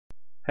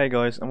Hey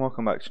guys, and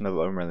welcome back to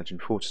another Unreal Engine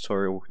 4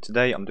 tutorial.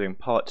 Today I'm doing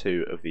part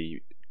 2 of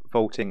the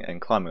vaulting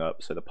and climbing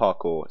up, so the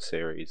parkour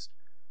series.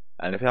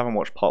 And if you haven't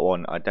watched part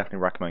 1, I definitely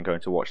recommend going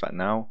to watch that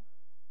now,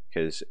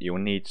 because you'll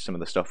need some of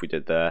the stuff we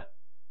did there.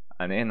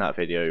 And in that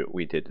video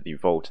we did the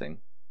vaulting.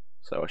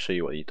 So I'll show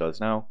you what he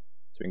does now.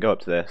 So we can go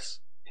up to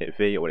this, hit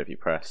V or whatever you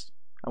pressed,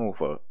 and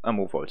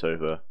we'll vault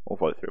over, or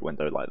vault through a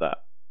window like that.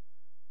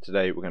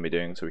 Today we're going to be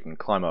doing so we can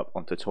climb up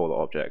onto taller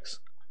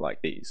objects like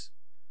these.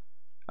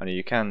 And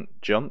you can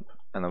jump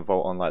and then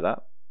vault on like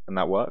that, and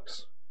that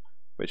works,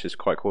 which is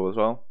quite cool as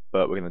well,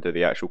 but we're going to do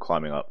the actual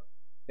climbing up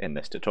in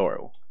this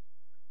tutorial.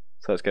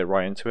 So let's get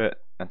right into it,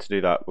 and to do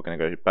that we're going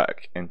to go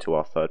back into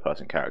our third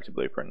person character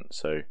blueprint,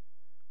 so,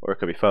 or it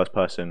could be first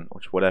person,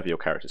 or just whatever your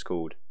character's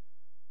called,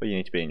 but you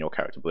need to be in your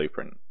character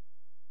blueprint.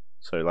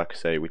 So like I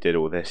say, we did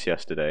all this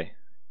yesterday,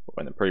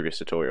 or in the previous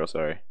tutorial,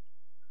 sorry,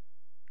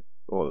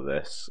 all of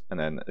this, and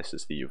then this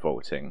is the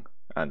vaulting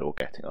and or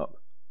getting up.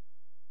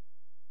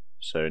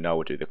 So now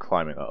we'll do the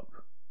climbing up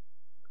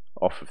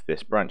off of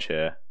this branch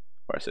here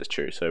where it says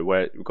true. So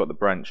where we've got the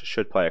branch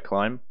should play a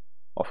climb.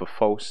 Off of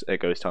false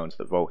it goes down to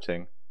the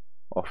vaulting.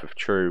 Off of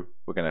true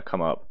we're going to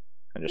come up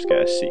and just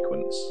get a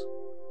sequence,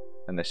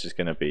 and this is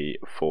going to be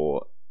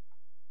for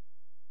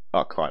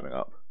our climbing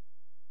up.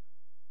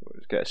 We'll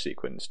just get a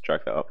sequence,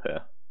 drag that up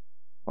here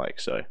like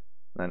so. And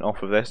then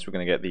off of this we're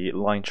going to get the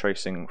line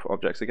tracing for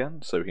objects again,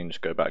 so we can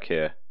just go back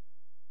here,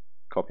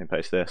 copy and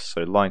paste this,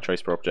 so line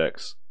trace for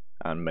objects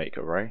and make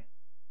array.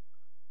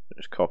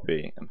 Just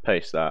copy and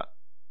paste that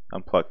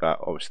and plug that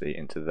obviously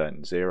into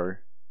then 0.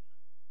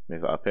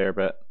 Move that up here a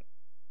bit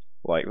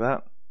like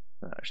that.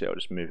 Actually I'll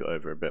just move it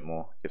over a bit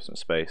more, give some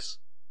space.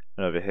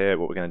 And over here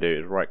what we're going to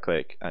do is right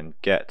click and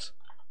get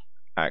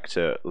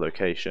actor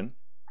location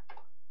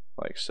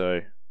like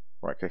so.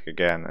 Right click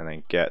again and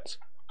then get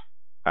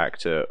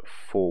actor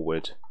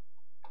forward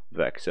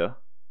vector,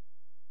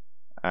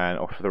 and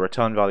off of the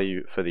return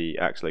value for the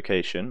actor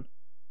location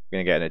we're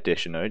going to get an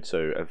addition node,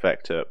 so a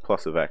vector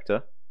plus a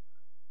vector,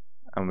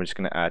 and we're just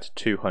going to add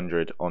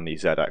 200 on the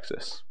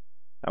z-axis,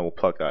 and we'll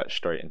plug that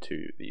straight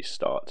into the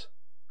start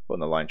on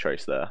the line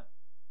trace there.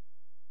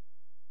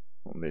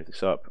 We'll move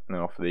this up, and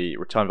then off the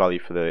return value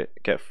for the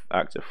get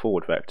actor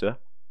forward vector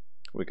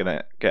we're going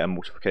to get a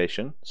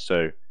multiplication,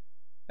 so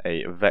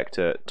a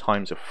vector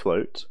times a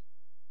float,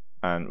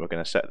 and we're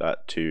going to set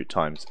that to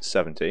times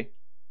 70,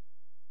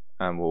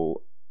 and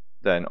we'll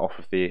then off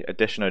of the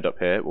addition node up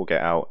here we'll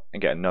get out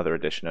and get another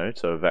addition node,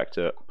 so a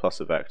vector plus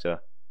a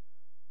vector,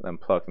 and then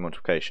plug the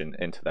multiplication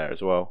into there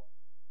as well,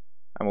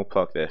 and we'll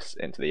plug this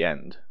into the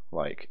end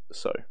like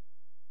so.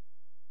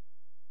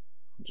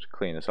 I'll just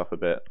clean this up a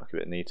bit, look a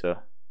bit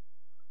neater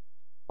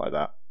like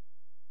that.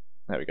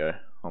 There we go.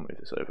 I'll move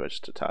this over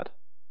just a tad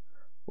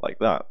like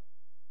that.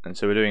 And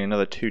so we're doing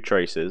another 2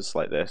 traces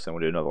like this, and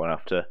we'll do another one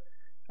after,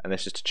 and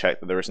this is to check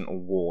that there isn't a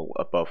wall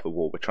above the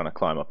wall we're trying to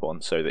climb up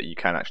on, so that you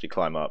can actually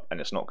climb up and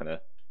it's not going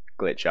to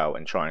glitch out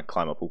and try and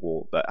climb up a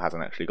wall that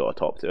hasn't actually got a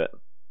top to it.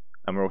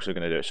 And we're also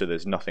going to do it so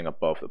there's nothing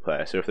above the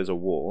player, so if there's a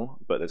wall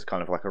but there's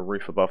kind of like a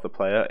roof above the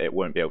player, it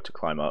won't be able to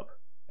climb up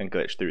and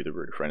glitch through the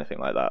roof or anything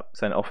like that.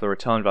 So then off the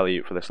return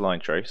value for this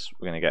line trace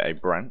we're going to get a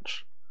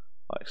branch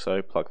like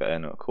so, plug that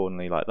in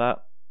accordingly like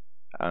that,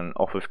 and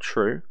off of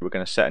true we're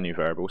going to set a new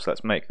variable, so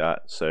let's make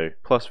that, so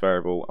plus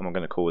variable, and we're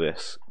going to call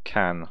this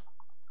can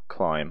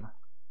climb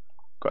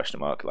question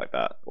mark like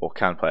that, or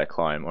can player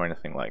climb, or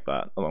anything like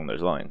that along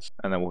those lines,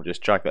 and then we'll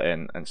just drag that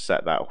in and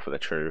set that off for the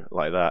true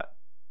like that,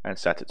 and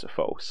set it to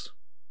false,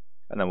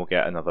 and then we'll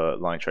get another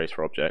line trace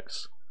for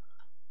objects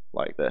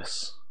like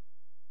this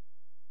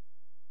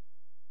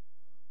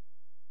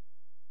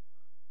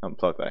and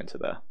plug that into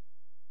there.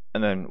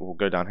 And then we'll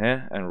go down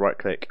here and right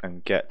click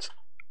and get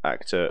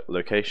actor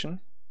location,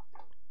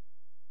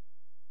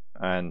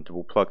 and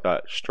we'll plug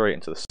that straight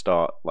into the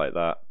start like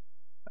that,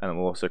 and then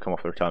we'll also come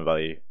off the return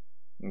value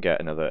and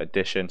get another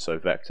addition, so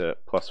vector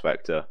plus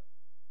vector,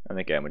 and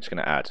again we're just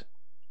going to add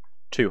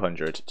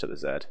 200 to the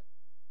z,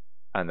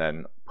 and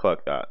then plug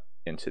that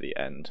into the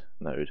end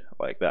node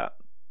like that.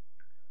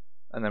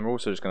 And then we're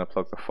also just going to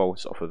plug the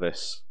false off of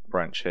this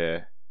branch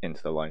here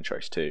into the line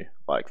trace too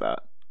like that,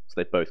 so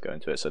they both go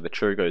into it, so the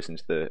true goes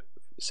into the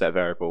set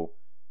variable,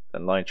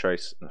 then line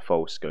trace, and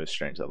false goes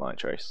straight into the line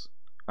trace.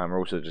 And we're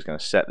also just going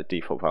to set the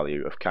default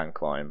value of can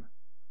climb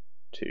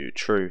to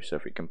true, so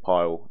if we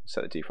compile,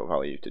 set the default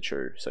value to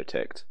true, so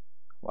ticked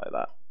like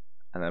that.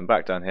 And then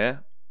back down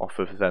here off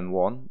of then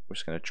 1 we're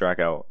just going to drag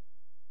out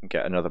and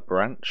get another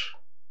branch,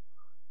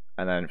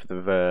 and then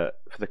for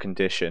the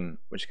condition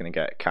we're just going to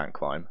get can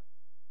climb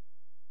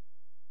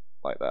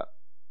like that.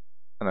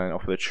 And then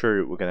off of the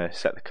true we're going to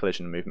set the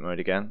collision movement mode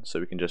again, so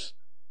we can just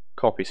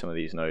copy some of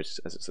these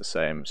nodes as it's the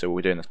same, so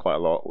we're doing this quite a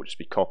lot, we'll just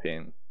be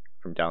copying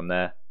from down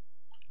there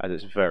as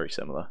it's very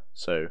similar,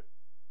 so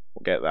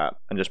we'll get that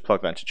and just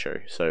plug that into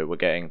true, so we're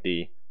getting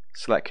the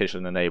select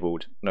collision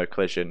enabled, no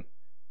collision,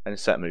 and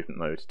set movement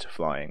mode to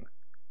flying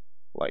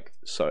like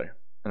so.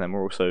 And then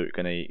we're also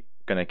going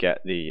to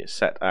get the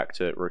set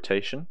actor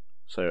rotation,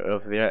 so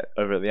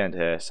over at the end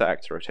here, set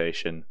actor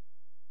rotation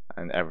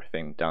and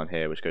everything down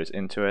here which goes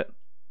into it,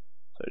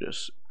 So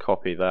just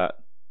copy that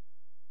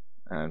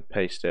and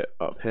paste it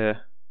up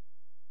here,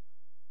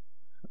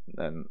 and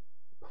then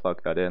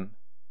plug that in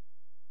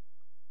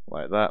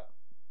like that.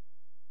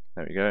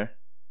 There we go.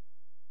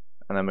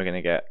 And then we're going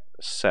to get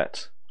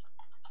set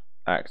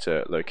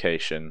actor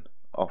location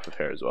off of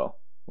here as well,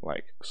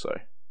 like so.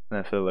 And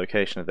then for the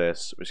location of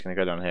this, we're just going to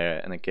go down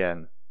here and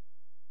again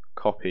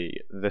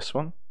copy this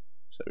one.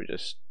 So we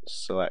just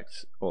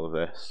select all of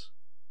this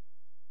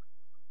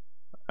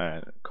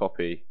and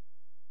copy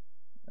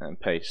and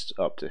paste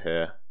up to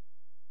here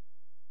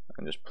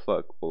and just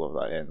plug all of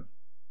that in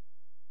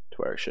to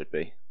where it should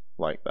be,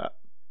 like that.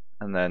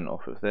 And then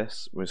off of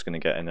this, we're just going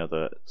to get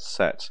another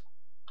set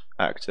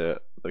actor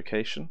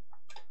location,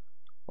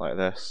 like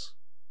this.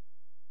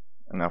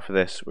 And now for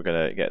this, we're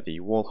going to get the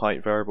wall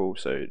height variable,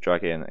 so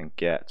drag in and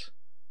get,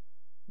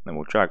 and then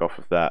we'll drag off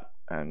of that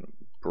and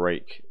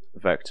break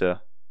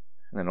vector.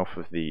 And then off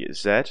of the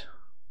Z,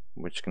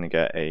 we're just going to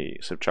get a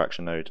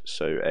subtraction node,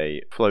 so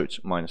a float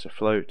minus a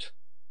float.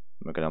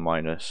 We're going to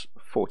minus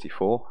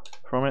 44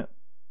 from it.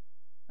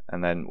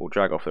 And then we'll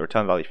drag off the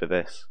return value for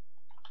this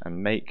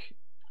and make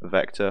a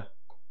vector,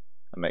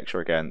 and make sure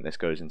again this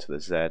goes into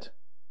the Z,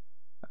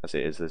 as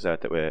it is the Z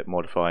that we're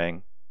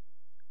modifying.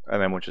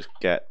 And then we'll just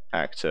get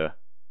actor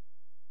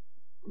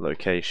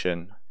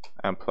location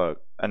and plug,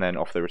 and then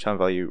off the return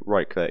value,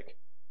 right click,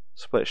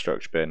 split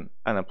structure bin,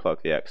 and then plug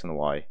the X and the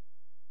Y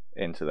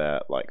into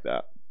there like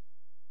that.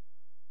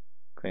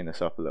 Clean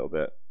this up a little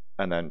bit,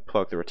 and then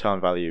plug the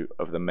return value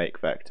of the make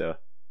vector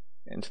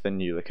into the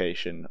new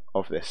location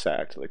of this set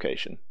actor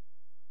location,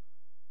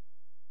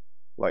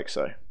 like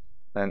so.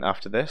 Then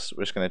after this,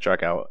 we're just going to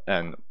drag out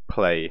and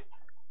play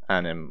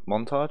anim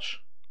montage,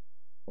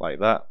 like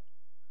that.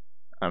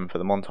 And for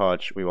the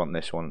montage, we want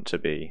this one to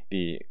be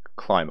the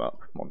climb up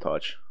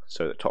montage,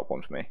 so the top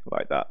one for me,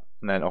 like that.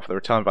 And then off the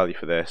return value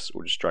for this,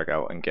 we'll just drag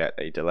out and get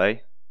a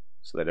delay,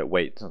 so that it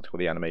waits until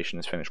the animation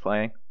is finished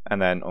playing.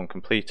 And then on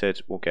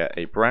completed, we'll get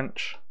a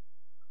branch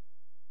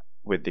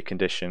with the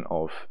condition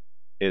of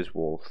is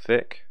wall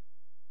thick,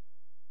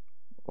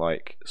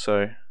 like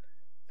so.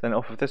 Then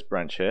off of this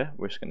branch here,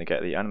 we're just going to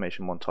get the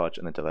animation montage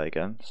and the delay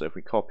again. So if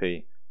we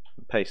copy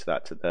and paste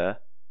that to there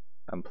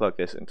and plug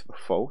this into the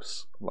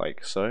false,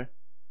 like so.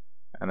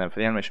 And then for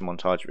the animation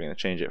montage, we're going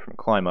to change it from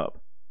climb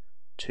up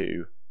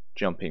to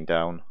jumping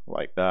down,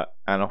 like that.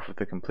 And off of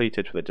the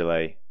completed for the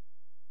delay,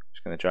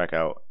 just going to drag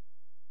out,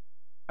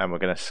 and we're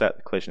going to set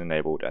the collision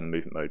enabled and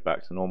movement mode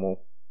back to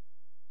normal.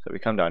 So we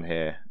come down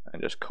here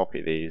and just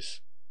copy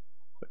these,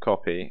 so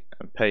copy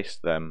and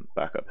paste them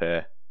back up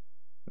here.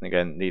 And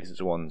again, these are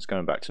the ones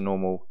going back to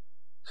normal.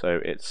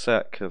 So it's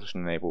set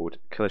collision enabled,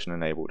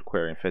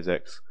 querying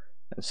physics,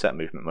 and set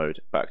movement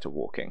mode back to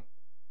walking,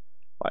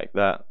 like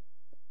that.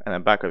 And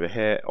then back over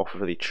here, off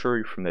of the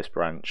true from this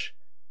branch,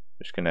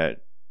 I'm just going to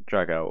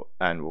drag out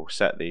and we'll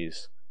set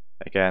these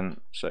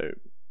again. So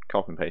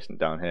copy and paste them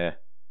down here,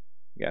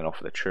 again off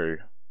of the true,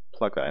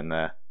 plug that in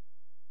there.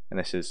 And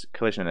this is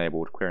collision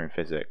enabled, querying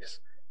physics,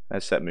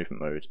 and set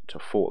movement mode to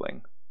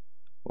falling,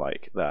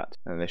 like that.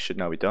 And this should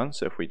now be done.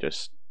 So if we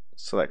just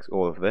select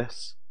all of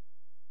this,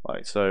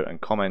 like so, and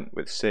comment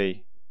with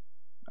C,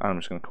 and I'm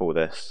just going to call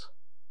this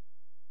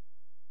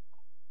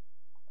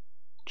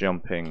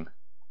jumping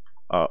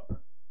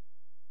up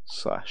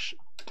slash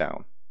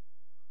down,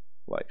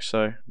 like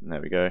so. And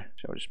there we go.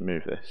 So I'll just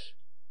move this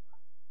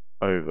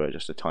over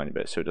just a tiny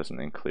bit so it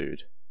doesn't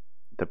include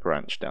the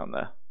branch down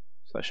there.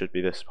 So that should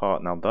be this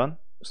part now done.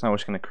 So now we're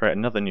just going to create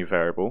another new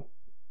variable,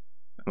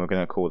 and we're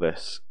going to call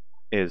this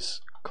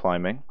is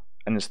climbing.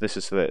 And this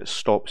is so that it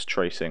stops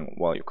tracing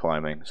while you're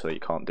climbing, so that you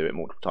can't do it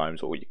multiple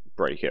times or you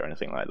break it or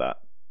anything like that.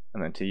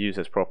 And then to use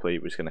this properly,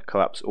 we're just going to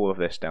collapse all of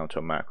this down to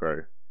a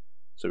macro,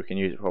 so we can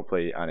use it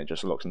properly, and it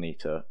just looks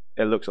neater.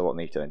 It looks a lot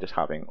neater than just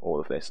having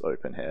all of this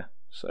open here.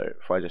 So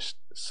if I just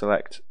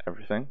select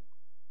everything,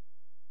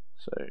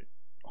 so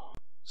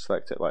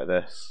select it like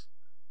this,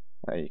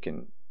 you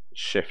can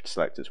shift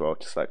select as well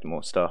to select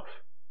more stuff.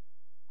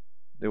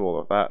 Do all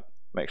of that,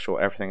 make sure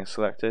everything is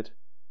selected.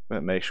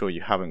 But make sure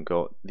you haven't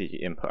got the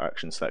input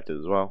action selected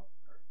as well,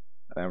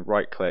 and then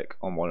right click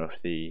on one of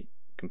the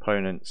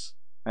components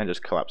and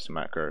just collapse the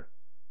macro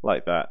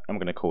like that. I'm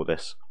going to call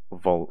this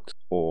vault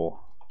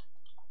or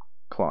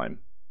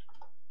climb,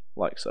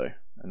 like so.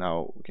 And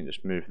now we can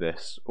just move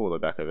this all the way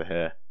back over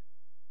here.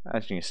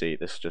 As you can see,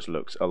 this just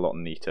looks a lot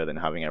neater than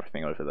having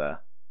everything over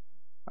there.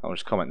 I'll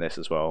just comment this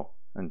as well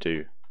and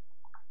do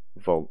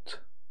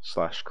vault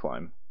slash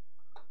climb.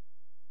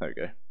 There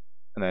we go.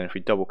 And then if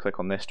we double click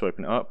on this to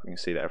open it up, we can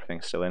see that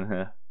everything's still in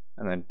here.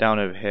 And then down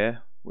over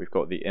here, we've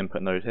got the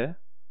input node here.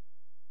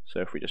 So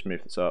if we just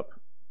move this up,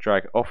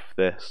 drag off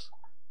this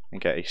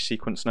and get a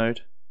sequence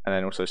node, and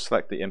then also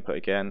select the input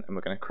again, and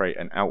we're going to create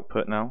an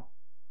output now.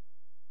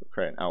 We'll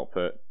create an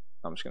output.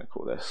 I'm just going to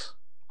call this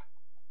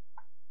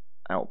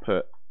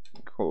output.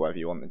 Call it whatever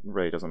you want, it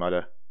really doesn't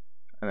matter.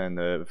 And then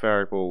the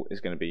variable is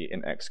going to be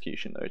in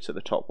execution node, so the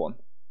top one,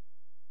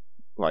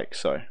 like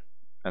so.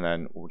 And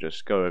then we'll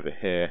just go over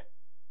here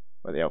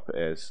where the output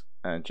is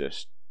and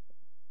just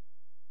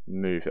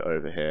move it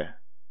over here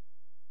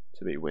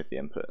to be with the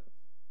input.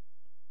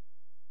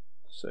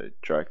 So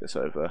drag this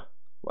over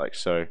like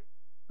so,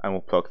 and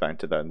we'll plug that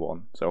into then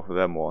 1. So off of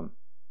then 1,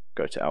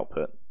 go to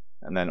output,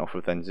 and then off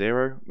of then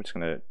 0, we're just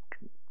going to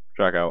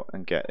drag out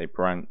and get a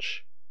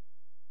branch.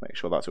 Make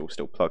sure that's all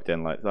still plugged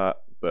in like that,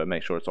 but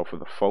make sure it's off of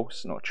the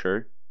false, not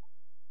true.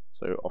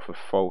 So off of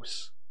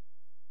false,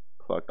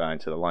 plug that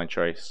into the line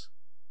trace.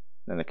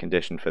 Then the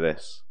condition for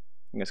this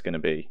is going to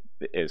be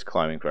the is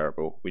climbing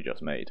variable we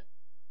just made.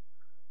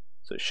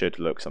 So it should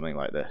look something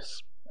like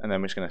this. And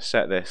then we're just going to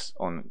set this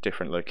on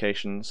different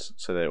locations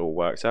so that it all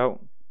works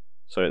out.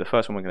 So the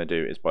first one we're going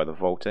to do is by the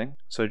vaulting.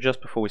 So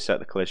just before we set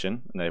the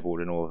collision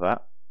enabled and all of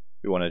that,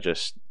 we want to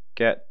just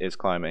get is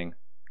climbing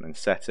and then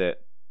set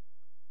it,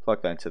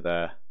 plug that into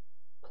there,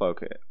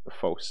 plug it, the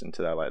false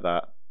into there like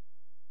that,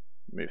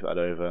 move that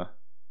over,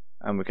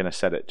 and we're going to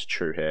set it to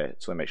true here,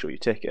 so make sure you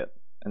tick it.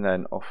 And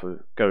then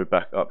go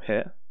back up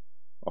here,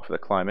 off of the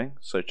climbing,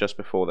 so just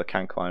before the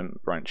can climb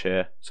branch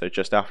here, so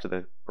just after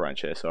the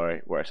branch here,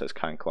 sorry, where it says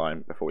can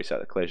climb, before we set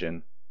the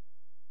collision,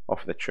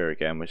 off of the true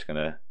again, we're just going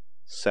to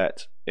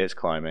set is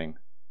climbing,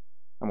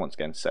 and once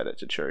again set it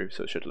to true,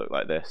 so it should look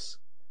like this.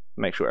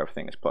 Make sure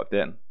everything is plugged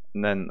in,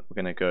 and then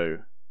we're going to go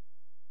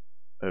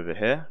over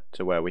here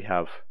to where we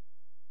have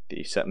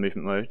the set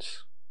movement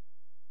modes.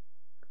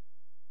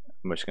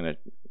 We're just going to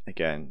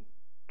again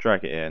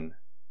drag it in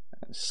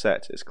and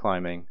set is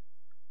climbing,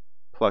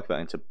 plug that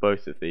into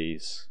both of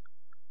these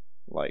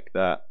like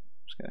that.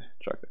 I'm just going to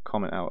drag the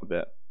comment out a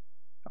bit,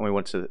 and we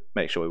want to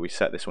make sure we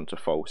set this one to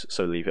false,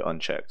 so leave it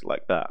unchecked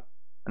like that.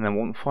 And then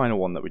one final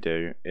one that we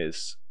do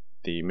is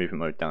the movement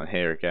mode down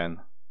here again,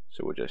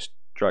 so we'll just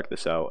drag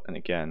this out and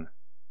again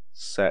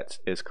set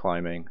is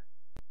climbing,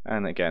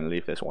 and again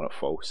leave this one at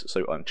false,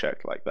 so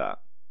unchecked like that.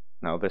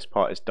 Now this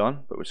part is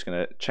done, but we're just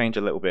going to change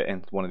a little bit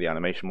in one of the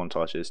animation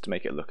montages to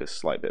make it look a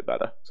slight bit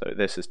better. So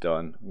this is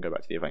done, and go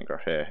back to the event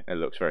graph here, it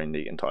looks very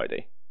neat and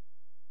tidy.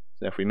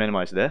 So if we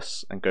minimize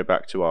this and go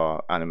back to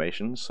our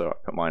animations, so I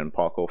put mine in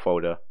Parkour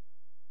folder,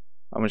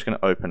 I'm just going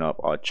to open up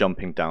our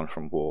jumping down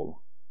from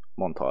wall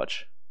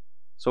montage.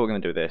 So what we're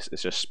going to do with this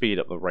is just speed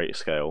up the rate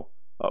scale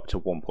up to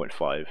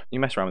 1.5. You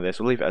mess around with this,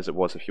 we'll leave it as it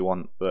was if you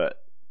want, but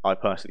I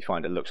personally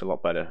find it looks a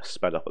lot better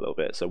sped up a little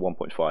bit, so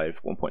 1.5,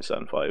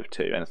 1.75,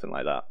 2, anything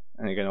like that.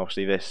 And again,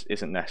 obviously this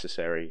isn't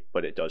necessary,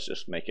 but it does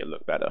just make it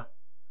look better.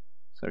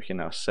 So we can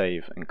now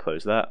save and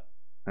close that.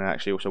 And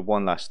actually also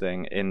one last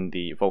thing, in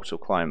the volatile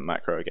climb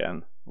macro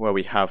again, where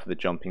we have the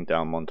jumping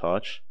down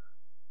montage,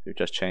 we've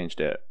just changed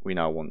it, we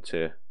now want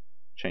to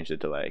change the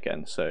delay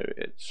again, so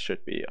it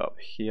should be up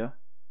here.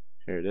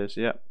 Here it is,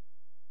 yep.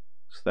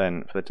 So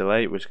then for the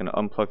delay, we're just going to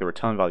unplug the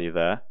return value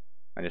there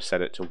and just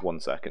set it to 1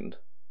 second,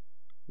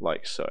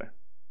 like so.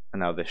 And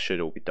now this should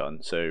all be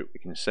done, so we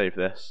can save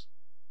this,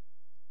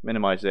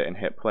 minimize it and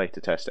hit play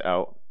to test it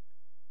out.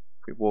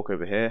 If we walk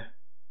over here,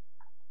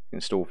 we can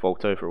install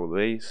vault over all of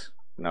these.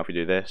 Now if we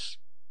do this,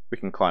 we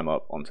can climb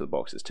up onto the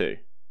boxes too.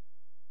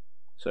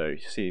 So you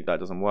see that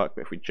doesn't work,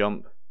 but if we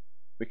jump,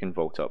 we can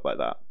vault up like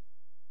that.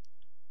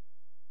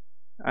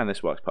 And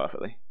this works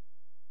perfectly.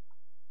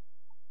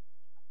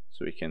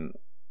 So we can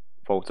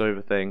vault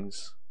over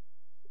things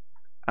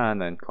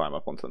and then climb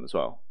up onto them as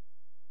well.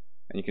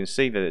 And you can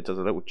see that it does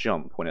a little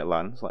jump when it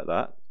lands like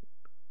that.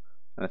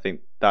 And I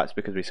think that's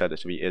because we set it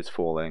to be is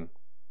falling,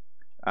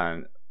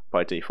 and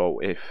by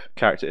default if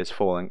character is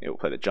falling it will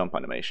play the jump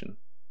animation.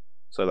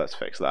 So let's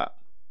fix that.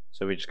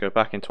 So we just go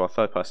back into our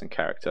third person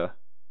character,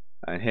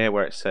 and here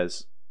where it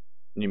says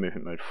new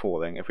movement mode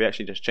falling, if we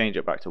actually just change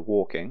it back to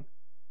walking,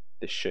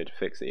 this should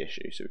fix the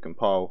issue. So we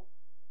compile,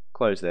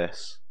 close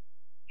this,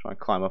 try and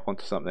climb up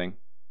onto something.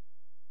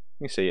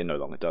 You can see it no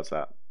longer does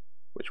that,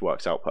 which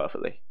works out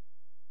perfectly.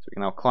 So we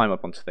can now climb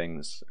up onto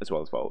things as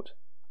well as vault.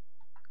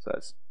 So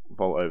let's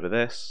vault over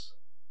this,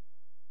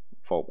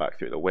 vault back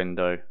through the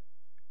window,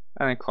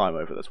 and then climb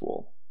over this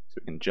wall. So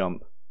we can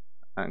jump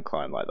and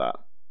climb like that.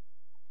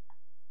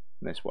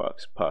 And this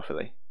works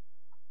perfectly.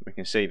 We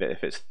can see that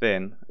if it's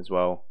thin as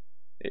well,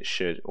 it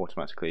should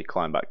automatically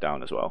climb back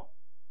down as well.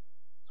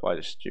 So I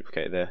just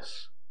duplicate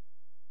this,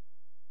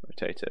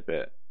 rotate it a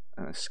bit,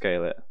 and then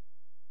scale it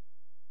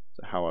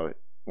to how I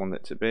want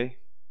it to be.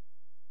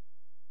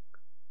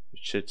 You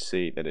should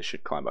see that it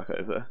should climb back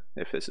over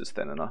if this is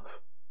thin enough.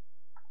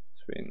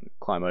 So we can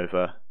climb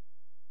over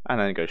and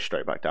then go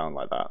straight back down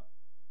like that.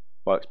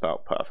 Works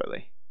out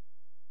perfectly.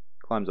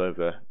 Climbs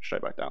over,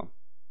 straight back down.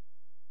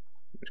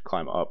 We just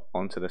climb up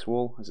onto this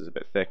wall, this is a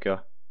bit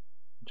thicker,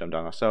 jump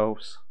down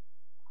ourselves,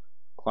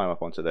 climb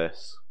up onto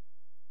this,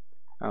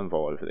 and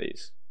vault over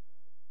these.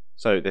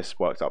 So this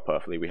works out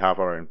perfectly. We have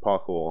our own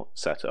parkour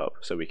set up,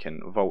 so we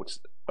can vault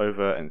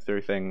over and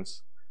through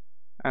things,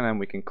 and then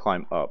we can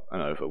climb up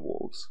and over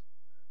walls.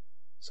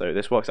 So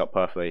this works out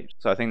perfectly.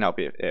 So I think that'll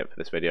be it for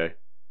this video.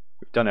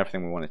 We've done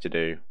everything we wanted to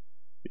do.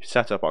 We've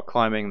set up our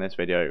climbing in this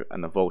video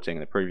and the vaulting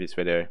in the previous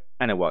video,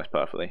 and it works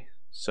perfectly.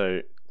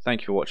 So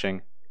thank you for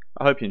watching.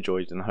 I hope you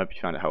enjoyed and I hope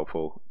you found it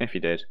helpful. If you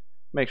did,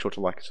 make sure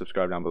to like and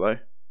subscribe down below.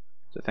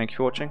 So thank you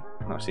for watching,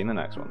 and I'll see you in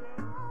the next one.